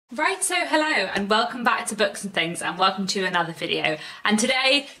Right, so hello and welcome back to Books and Things and welcome to another video. And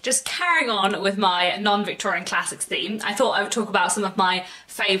today, just carrying on with my non-Victorian classics theme, I thought I would talk about some of my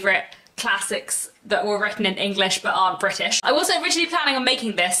favourite classics that were written in English but aren't British. I wasn't originally planning on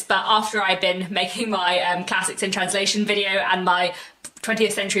making this, but after I'd been making my classics in translation video and my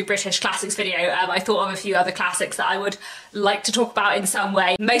 20th century British classics video, I thought of a few other classics that I would like to talk about in some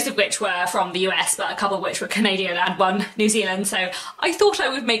way, most of which were from the US, but a couple of which were Canadian and one New Zealand, so I thought I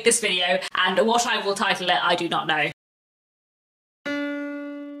would make this video, and what I will title it, I do not know.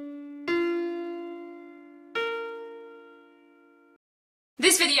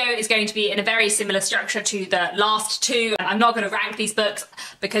 This video is going to be in a very similar structure to the last two. I'm not going to rank these books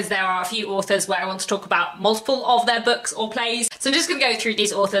because there are a few authors where I want to talk about multiple of their books or plays. So I'm just going to go through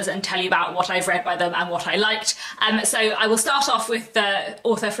these authors and tell you about what I've read by them and what I liked. So I will start off with the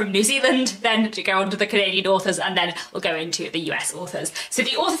author from New Zealand, then to go on to the Canadian authors, and then we'll go into the US authors. So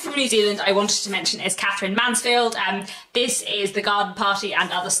the author from New Zealand I wanted to mention is Katherine Mansfield. This is The Garden Party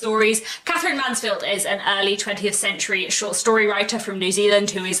and Other Stories. Katherine Mansfield is an early 20th century short story writer from New Zealand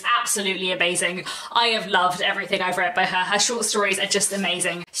who is absolutely amazing. I have loved everything I've read by her. Her short stories are just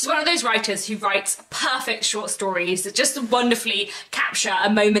amazing. She's one of those writers who writes perfect short stories that just wonderfully capture a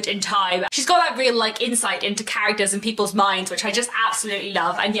moment in time. She's got that real insight into characters and people's minds, which I just absolutely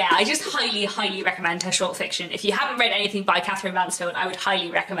love. And yeah, I just highly recommend her short fiction. If you haven't read anything by Katherine Mansfield, I would highly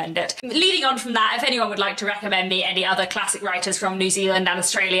recommend it. Leading on from that, if anyone would like to recommend me any other classic writers from New Zealand and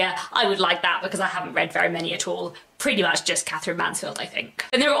Australia, I would like that because I haven't read very many at all. Pretty much just Katherine Mansfield, I think.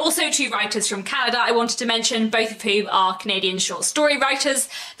 And there are also two writers from Canada I wanted to mention, both of whom are Canadian short story writers.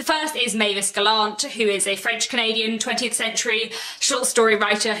 The first is Mavis Gallant, who is a French-Canadian 20th century short story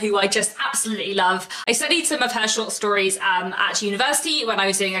writer who I just absolutely love. I studied some of her short stories at university when I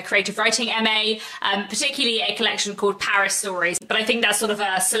was doing a creative writing MA, particularly a collection called Paris Stories, but I think that's sort of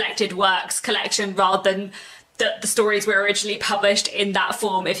a selected works collection rather than the stories were originally published in that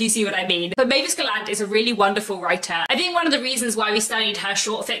form, if you see what I mean. But Mavis Gallant is a really wonderful writer. I think one of the reasons why we studied her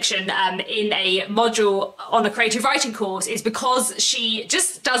short fiction in a module on a creative writing course is because she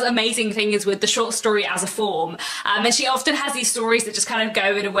just does amazing things with the short story as a form. And she often has these stories that just kind of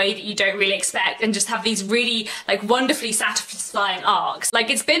go in a way that you don't really expect and just have these really wonderfully satisfying arcs.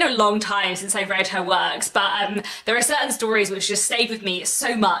 It's been a long time since I've read her works, but there are certain stories which just stayed with me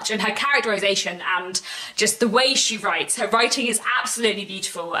so much, and her characterization and just the way she writes. Her writing is absolutely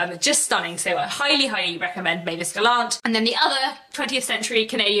beautiful, just stunning, so I highly recommend Mavis Gallant. And then the other 20th century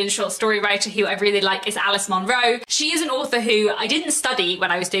Canadian short story writer who I really like is Alice Munro. She is an author who I didn't study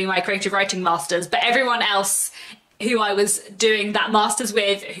when I was doing my creative writing masters, but everyone else who I was doing that masters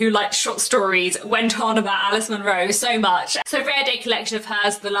with who liked short stories went on about Alice Munro so much. So I read a collection of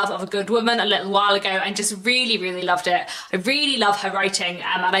hers, The Love of a Good Woman, a little while ago and just really loved it. I really love her writing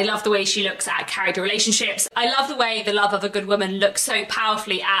and I love the way she looks at character relationships. I love the way The Love of a Good Woman looks so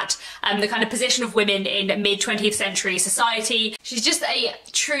powerfully at the kind of position of women in mid-20th century society. She's just a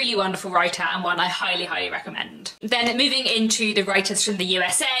truly wonderful writer and one I highly recommend. Then moving into the writers from the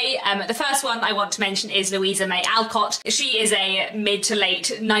USA, the first one I want to mention is Louisa May Alcott. She is a mid to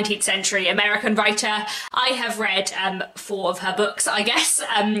late 19th century American writer. I have read 4 of her books, I guess.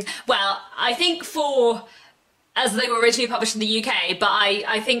 Well, I think 4 as they were originally published in the UK, but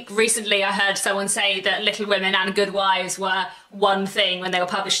I think recently I heard someone say that Little Women and Good Wives were one thing when they were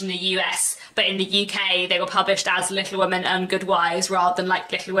published in the US, but in the UK they were published as Little Women and Good Wives rather than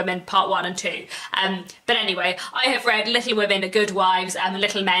Little Women Part 1 and 2. But anyway, I have read Little Women, Good Wives,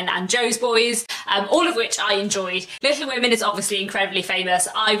 Little Men and Jo's Boys, all of which I enjoyed. Little Women is obviously incredibly famous.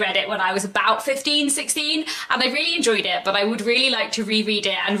 I read it when I was about 15, 16, and I really enjoyed it, but I would really like to reread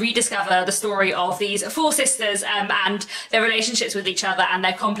it and rediscover the story of these 4 sisters and their relationships with each other and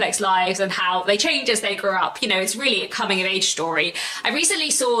their complex lives and how they change as they grow up. You know, it's really a coming-of-age story. I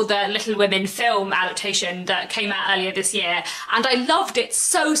recently saw the Little Women film adaptation that came out earlier this year, and I loved it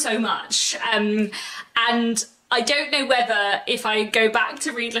so much. And I don't know whether if I go back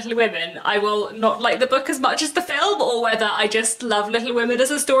to read Little Women I will not like the book as much as the film, or whether I just love Little Women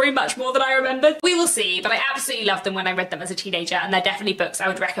as a story much more than I remembered. We will see, but I absolutely loved them when I read them as a teenager and they're definitely books I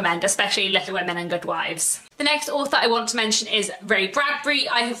would recommend, especially Little Women and Good Wives. The next author I want to mention is Ray Bradbury.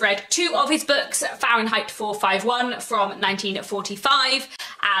 I have read 2 of his books, Fahrenheit 451 from 1945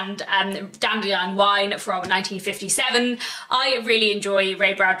 and Dandelion Wine from 1957. I really enjoy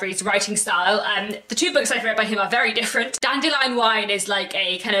Ray Bradbury's writing style. The 2 books I've read by him are very different. Dandelion Wine is like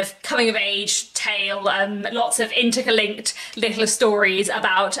a kind of coming-of-age tale, lots of interlinked little stories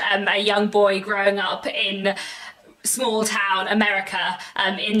about a young boy growing up in small town America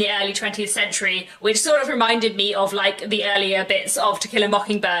in the early 20th century, which sort of reminded me of like the earlier bits of To Kill a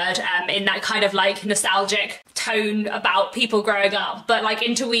Mockingbird, in that kind of like nostalgic tone about people growing up, but like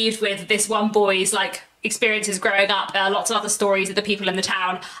interweaved with this one boy's like experiences growing up, lots of other stories of the people in the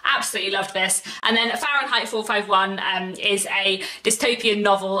town. Absolutely loved this. And then Fahrenheit 451 is a dystopian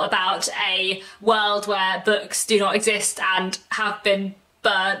novel about a world where books do not exist and have been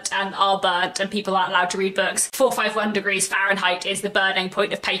burnt and are burnt and people aren't allowed to read books. 451 degrees Fahrenheit is the burning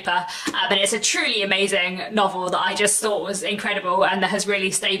point of paper, and it's a truly amazing novel that I just thought was incredible and that has really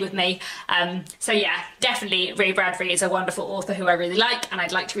stayed with me. So yeah, definitely Ray Bradbury is a wonderful author who I really like and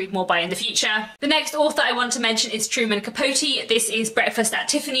I'd like to read more by in the future. The next author I want to mention is Truman Capote. This is Breakfast at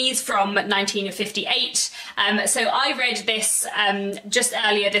Tiffany's from 1958. So I read this just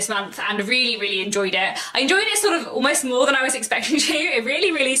earlier this month and really enjoyed it. I enjoyed it sort of almost more than I was expecting to. It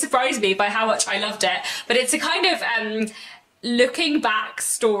really surprised me by how much I loved it. But it's a kind of looking back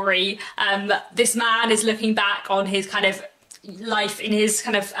story. This man is looking back on his kind of life in his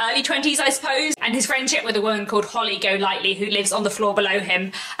kind of early 20s, I suppose, and his friendship with a woman called Holly Golightly, who lives on the floor below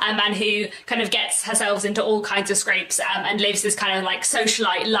him, and who kind of gets herself into all kinds of scrapes, and lives this kind of like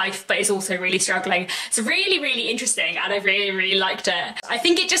socialite life, but is also really struggling. It's really interesting, and I really liked it. I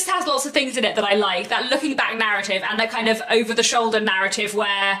think it just has lots of things in it that I like, that looking back narrative and that kind of over the shoulder narrative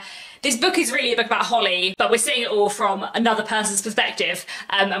where this book is really a book about Holly, but we're seeing it all from another person's perspective,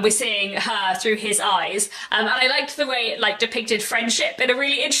 and we're seeing her through his eyes. And I liked the way it like depicted friendship in a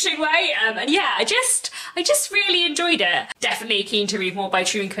really interesting way. And yeah, I just really enjoyed it. Definitely keen to read more by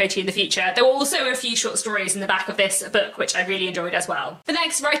Truman Capote in the future. There were also a few short stories in the back of this book, which I really enjoyed as well. The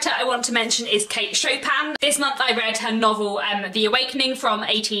next writer I want to mention is Kate Chopin. This month I read her novel The Awakening from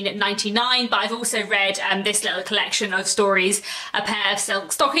 1899, but I've also read this little collection of stories, A Pair of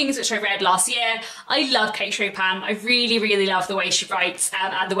Silk Stockings, which I read last year. I love Kate Chopin. I really love the way she writes,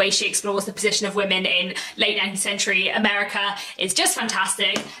 and the way she explores the position of women in late 19th century America is just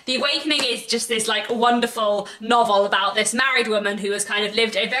fantastic. The Awakening is just this like wonderful novel about this married woman who has kind of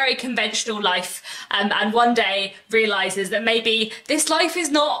lived a very conventional life, and one day realises that maybe this life is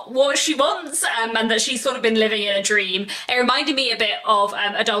not what she wants, and that she's sort of been living in a dream. It reminded me a bit of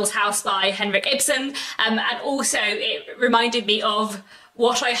A Doll's House by Henrik Ibsen, and also it reminded me of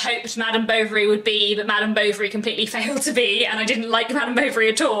what I hoped Madame Bovary would be, but Madame Bovary completely failed to be, and I didn't like Madame Bovary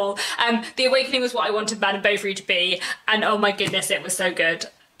at all. The Awakening was what I wanted Madame Bovary to be, and oh my goodness, it was so good.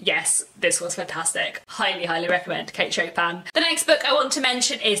 Yes, this was fantastic. Highly recommend Kate Chopin. The next book I want to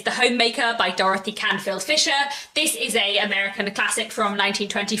mention is The Homemaker by Dorothy Canfield Fisher. This is an American classic from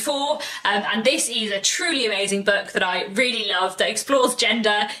 1924, and this is a truly amazing book that I really love, that explores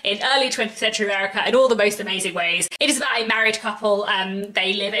gender in early 20th century America in all the most amazing ways. It is about a married couple.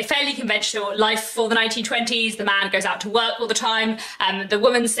 They live a fairly conventional life for the 1920s. The man goes out to work all the time. The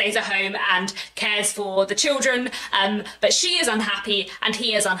woman stays at home and cares for the children, but she is unhappy and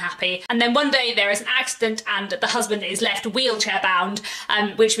he is unhappy. And then one day there is an accident and the husband is left wheelchair bound,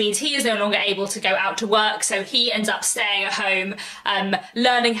 which means he is no longer able to go out to work, so he ends up staying at home,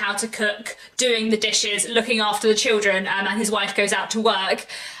 learning how to cook, doing the dishes, looking after the children, and his wife goes out to work,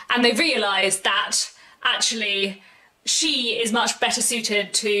 and they realise that actually she is much better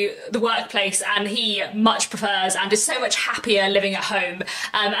suited to the workplace and he much prefers and is so much happier living at home,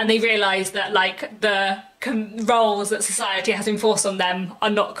 and they realise that like the roles that society has enforced on them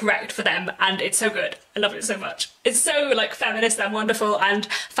are not correct for them, and it's so good. I love it so much. It's so like feminist and wonderful and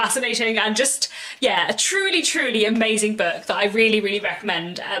fascinating, and just yeah, a truly amazing book that I really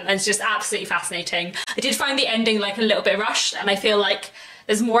recommend, and it's just absolutely fascinating. I did find the ending like a little bit rushed, and I feel like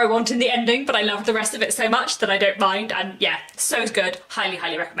there's more I want in the ending, but I love the rest of it so much that I don't mind, and yeah, so good.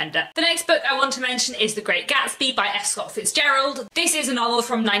 Highly recommend it. The next book I want to mention is The Great Gatsby by F. Scott Fitzgerald. This is a novel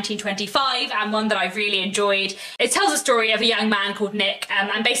from 1925 and one that I really enjoyed. It tells a story of a young man called Nick,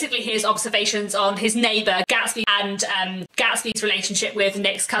 and basically his observations on his neighbour Gatsby and Gatsby's relationship with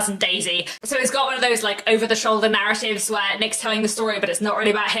Nick's cousin Daisy. So it's got one of those like over-the-shoulder narratives where Nick's telling the story but it's not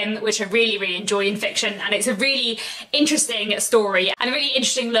really about him, which I really enjoy in fiction, and it's a really interesting story and a really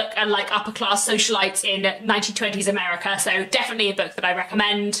interesting look at like upper class socialites in 1920s America, so definitely a book that I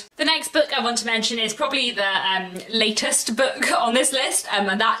recommend. The next book I want to mention is probably the latest book on this list, and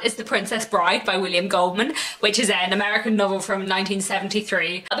that is The Princess Bride by William Goldman, which is an American novel from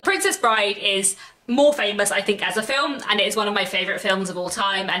 1973. The Princess Bride is more famous, I think, as a film, and it is one of my favourite films of all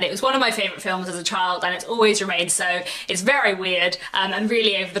time, and it was one of my favourite films as a child, and it's always remained so. It's very weird and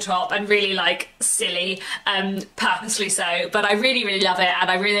really over the top and really like silly, purposely so, but I really, really love it,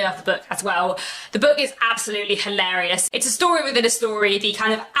 and I really love the book as well. The book is absolutely hilarious. It's a story within a story. The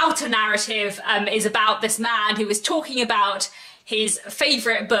kind of outer narrative is about this man who is talking about his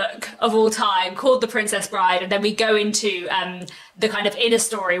favourite book of all time called The Princess Bride, and then we go into the kind of inner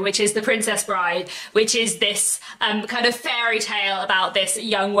story, which is The Princess Bride, which is this kind of fairy tale about this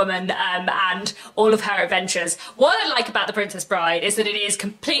young woman and all of her adventures. What I like about The Princess Bride is that it is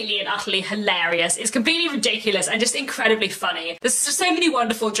completely and utterly hilarious. It's completely ridiculous and just incredibly funny. There's just so many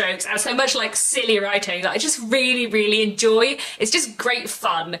wonderful jokes and so much like silly writing that I just really, really enjoy. It's just great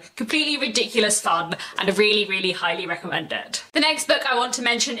fun, completely ridiculous fun, and I really, really highly recommend it. The next book I want to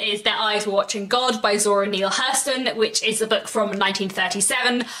mention is Their Eyes Were Watching God by Zora Neale Hurston, which is a book from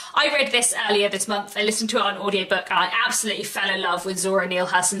 1937. I read this earlier this month. I listened to it on audiobook and I absolutely fell in love with Zora Neale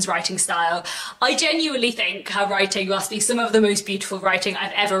Hurston's writing style. I genuinely think her writing must be some of the most beautiful writing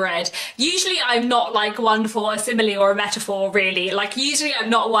I've ever read. Usually I'm not like one for a simile or a metaphor, really. Like usually I'm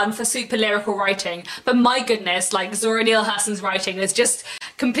not one for super lyrical writing, but my goodness, like Zora Neale Hurston's writing is just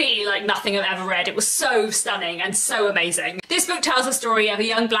completely like nothing I've ever read. It was so stunning and so amazing. This book tells the story of a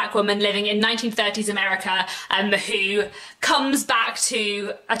young black woman living in 1930s America who comes back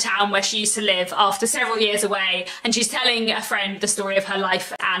to a town where she used to live after several years away, and she's telling a friend the story of her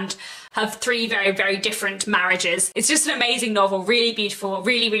life and have 3 very, very different marriages. It's just an amazing novel, really beautiful,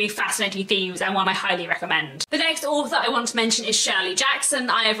 really, really fascinating themes, and one I highly recommend. The next author I want to mention is Shirley Jackson.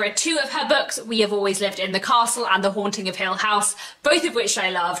 I have read 2 of her books, We Have Always Lived in the Castle and The Haunting of Hill House, both of which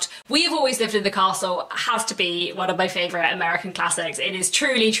I loved. We Have Always Lived in the Castle has to be one of my favourite American classics. It is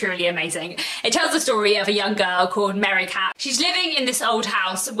truly, truly amazing. It tells the story of a young girl called Mary Cat. She's living in this old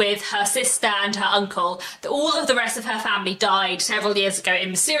house with her sister and her uncle. All of the rest of her family died several years ago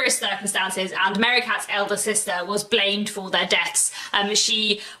in mysterious circumstances, and Mary Cat's elder sister was blamed for their deaths.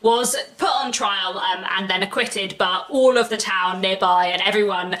 She was put on trial and then acquitted, but all of the town nearby and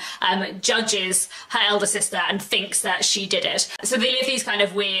everyone judges her elder sister and thinks that she did it. So they live these kind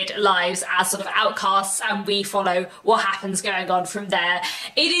of weird lives as sort of outcasts, and we follow what happens going on from there.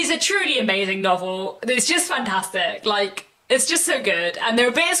 It is a truly amazing novel. It's just fantastic. Like, it's just so good, and there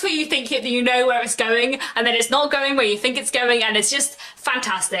are bits where you think you know where it's going, and then it's not going where you think it's going, and it's just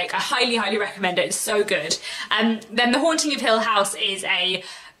fantastic. I highly, highly recommend it. It's so good. Then The Haunting of Hill House is a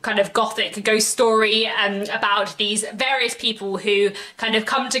kind of gothic ghost story about these various people who kind of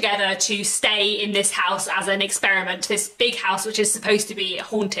come together to stay in this house as an experiment, this big house which is supposed to be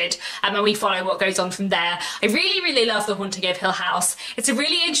haunted, and we follow what goes on from there. I really, really love The Haunting of Hill House. It's a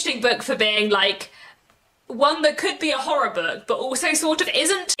really interesting book for being like one that could be a horror book, but also sort of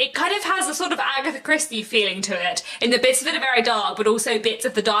isn't. It kind of has a sort of Agatha Christie feeling to it, in the bits of it are very dark, but also bits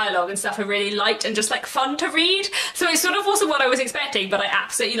of the dialogue and stuff are really light and just like fun to read. So it sort of wasn't what I was expecting, but I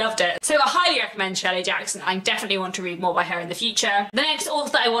absolutely loved it. So I highly recommend Shirley Jackson. I definitely want to read more by her in the future. The next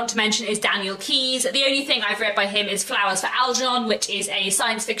author I want to mention is Daniel Keyes. The only thing I've read by him is Flowers for Algernon, which is a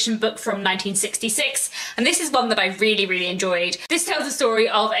science fiction book from 1966, and this is one that I really, really enjoyed. This tells the story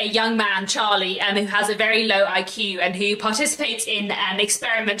of a young man, Charlie, who has a very low IQ and who participates in an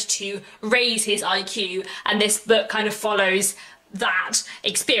experiment to raise his IQ, and this book kind of follows that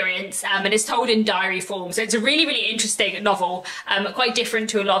experience and it's told in diary form. So it's a really, really interesting novel, quite different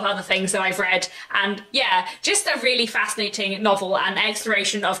to a lot of other things that I've read, and yeah, just a really fascinating novel and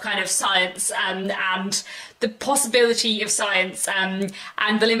exploration of kind of science and the possibility of science and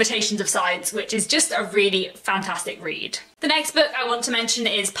the limitations of science, which is just a really fantastic read. The next book I want to mention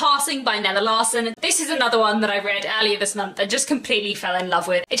is Passing by Nella Larsen. This is another one that I read earlier this month and just completely fell in love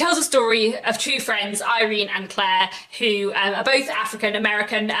with. It tells a story of 2 friends, Irene and Claire, who are both African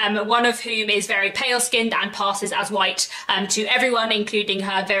American, one of whom is very pale skinned and passes as white to everyone, including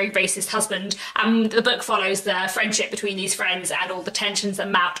her very racist husband. And the book follows the friendship between these friends and all the tensions that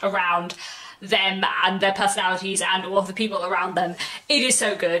mount around them and their personalities and all of the people around them. It is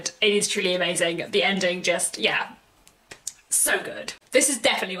so good. It is truly amazing. The ending just, yeah, so good. This is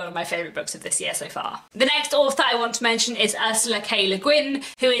definitely one of my favourite books of this year so far. The next author I want to mention is Ursula K. Le Guin,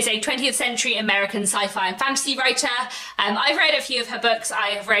 who is a 20th century American sci-fi and fantasy writer. I've read a few of her books. I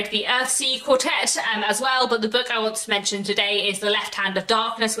have read the Earthsea Quartet as well, but the book I want to mention today is The Left Hand of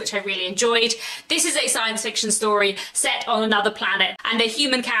Darkness, which I really enjoyed. This is a science fiction story set on another planet, and a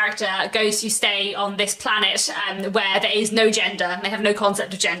human character goes to stay on this planet where there is no gender. They have no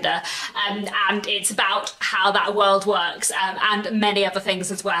concept of gender, and it's about how that world works, and many many other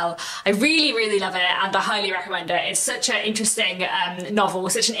things as well. I really, really love it, and I highly recommend it. It's such an interesting novel,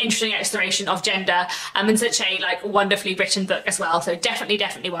 such an interesting exploration of gender, and such a wonderfully written book as well. So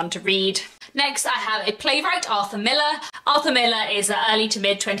definitely one to read. Next, I have a playwright, Arthur Miller. Arthur Miller is an early to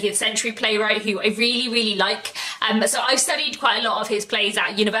mid 20th century playwright who I really, really like. So I've studied quite a lot of his plays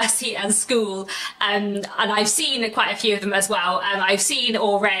at university and school, and I've seen quite a few of them as well. I've seen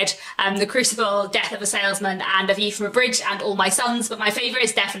or read The Crucible, Death of a Salesman, and A View from a Bridge, and All My Sons, but my favourite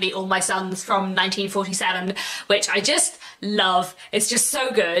is definitely All My Sons from 1947, which I just love. It's just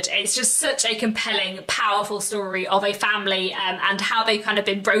so good. It's just such a compelling, powerful story of a family and how they've kind of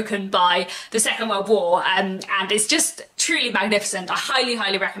been broken by the Second World War, and it's just truly magnificent. I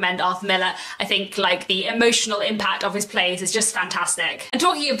highly recommend Arthur Miller. I think the emotional impact of his plays is just fantastic. And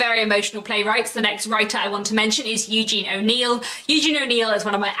talking of very emotional playwrights, the next writer I want to mention is Eugene O'Neill. Eugene O'Neill is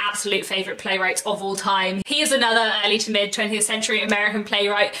one of my absolute favourite playwrights of all time. He is another early to mid 20th century American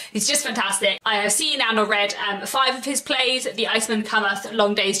playwright who's just fantastic. I have seen and or read 5 of his plays: The Iceman Cometh,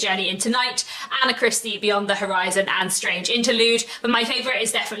 Long Day's Journey into Night, Anna Christie, Beyond the Horizon, and Strange Interlude. But my favourite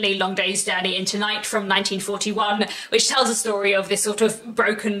is definitely Long Day's Journey into Night from 1941, which tells a story of this sort of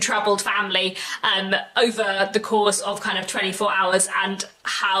broken, troubled family over the course of kind of 24 hours and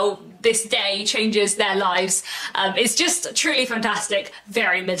how this day changes their lives. It's just truly fantastic,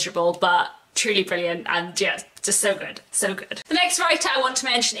 very miserable, but truly brilliant, and yeah, just so good, so good. The next writer I want to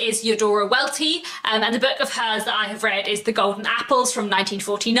mention is Eudora Welty, and the book of hers that I have read is The Golden Apples from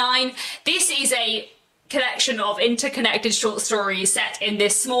 1949. This is a collection of interconnected short stories set in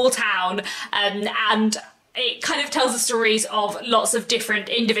this small town, and it kind of tells the stories of lots of different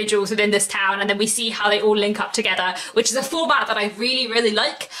individuals within this town, and then we see how they all link up together, which is a format that I really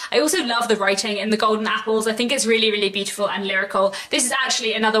like. I also love the writing in The Golden Apples. I think it's really beautiful and lyrical. This is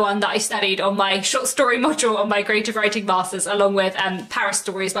actually another one that I studied on my short story module on my creative writing masters, along with Paris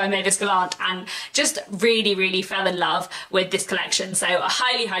Stories by Mavis Gallant, and just really fell in love with this collection. So I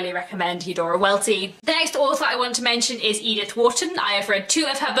highly recommend Eudora Welty. The next author I want to mention is Edith Wharton. I have read 2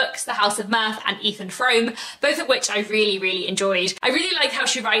 of her books, The House of Mirth and Ethan Frome, both of which I really enjoyed. I really like how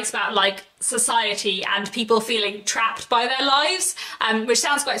she writes about society and people feeling trapped by their lives, which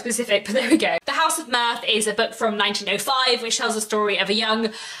sounds quite specific, but there we go. The House of Mirth is a book from 1905 which tells the story of a young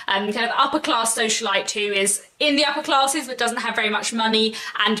kind of upper class socialite who is in the upper classes but doesn't have very much money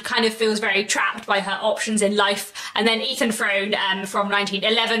and kind of feels very trapped by her options in life. And then Ethan Frome from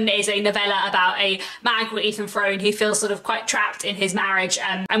 1911 is a novella about a man called Ethan Frome who feels sort of quite trapped in his marriage,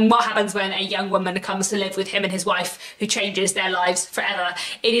 and what happens when a young woman comes to live with him and his wife who changes their lives forever.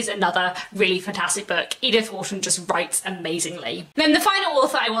 It is another really fantastic book. Edith Wharton just writes amazingly. Then the final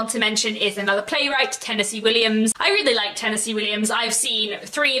author I want to mention is another playwright, Tennessee Williams. I really like Tennessee Williams. I've seen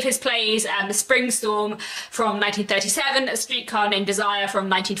 3 of his plays, Spring Storm from 1937, A Streetcar Named Desire from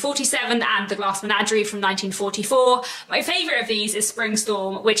 1947, and The Glass Menagerie from 1944. My favourite of these is Spring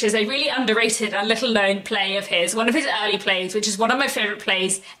Storm, which is a really underrated and little known play of his, one of his early plays, which is one of my favourite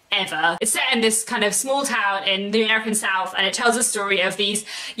plays ever. It's set in this kind of small town in the American South, and it tells a story of these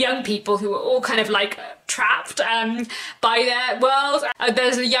young people who are all kind of trapped by their world.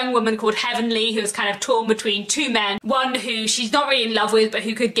 There's a young woman called Heavenly who is kind of torn between 2 men, one who she's not really in love with but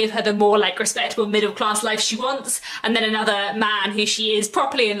who could give her the more respectable middle class life she wants, and then another man who she is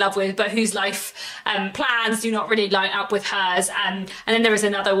properly in love with but whose life plans do not really line up with hers, and then there is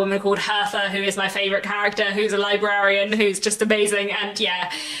another woman called Hertha who is my favourite character, who's a librarian who's just amazing, and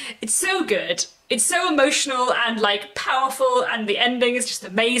yeah, it's so good. It's so emotional and powerful, and the ending is just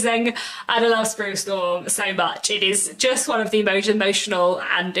amazing, and I love Spring Storm so much. It is just one of the most emotional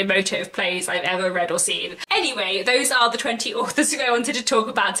and emotive plays I've ever read or seen. Anyway, those are the 20 authors who I wanted to talk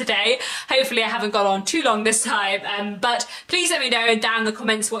about today. Hopefully I haven't gone on too long this time, but please let me know down in the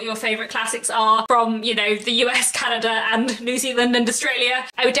comments what your favourite classics are from, you know, the US, Canada and New Zealand and Australia.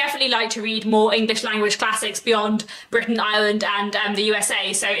 I would definitely like to read more English language classics beyond Britain, Ireland and the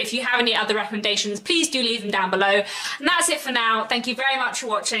USA, so if you have any other recommendations, please do leave them down below. And that's it for now. Thank you very much for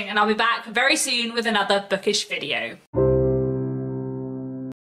watching, and I'll be back very soon with another bookish video.